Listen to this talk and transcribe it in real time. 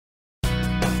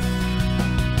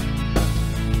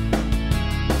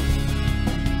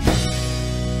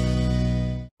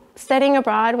Studying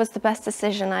abroad was the best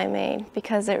decision I made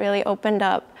because it really opened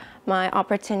up my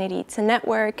opportunity to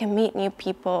network and meet new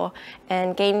people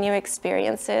and gain new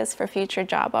experiences for future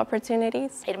job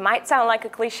opportunities. It might sound like a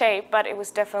cliche, but it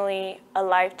was definitely a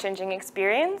life-changing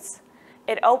experience.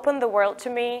 It opened the world to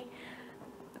me,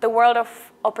 the world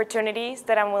of opportunities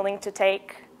that I'm willing to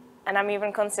take, and I'm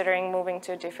even considering moving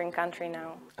to a different country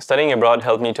now. Studying abroad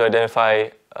helped me to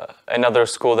identify another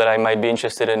school that I might be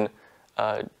interested in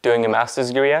doing a master's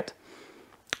degree at.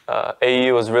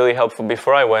 AU was really helpful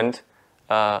before I went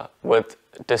with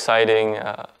deciding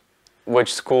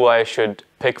which school I should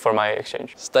pick for my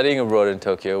exchange. Studying abroad in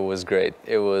Tokyo was great.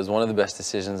 It was one of the best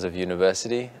decisions of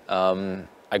university.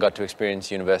 I got to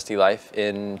experience university life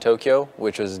in Tokyo,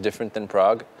 which was different than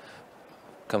Prague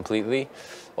completely.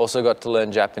 Also got to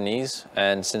learn Japanese,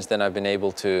 and since then I've been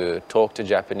able to talk to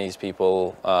Japanese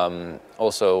people,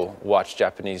 also watch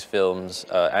Japanese films,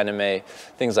 anime,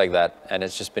 things like that, and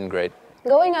it's just been great.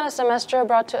 Going on a semester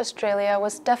abroad to Australia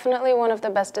was definitely one of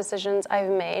the best decisions I've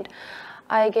made.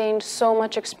 I gained so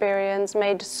much experience,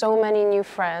 made so many new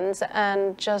friends,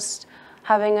 and just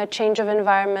having a change of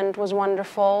environment was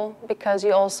wonderful because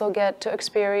you also get to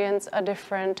experience a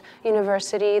different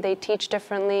university. They teach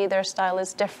differently, their style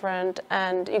is different,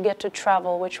 and you get to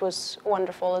travel, which was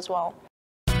wonderful as well.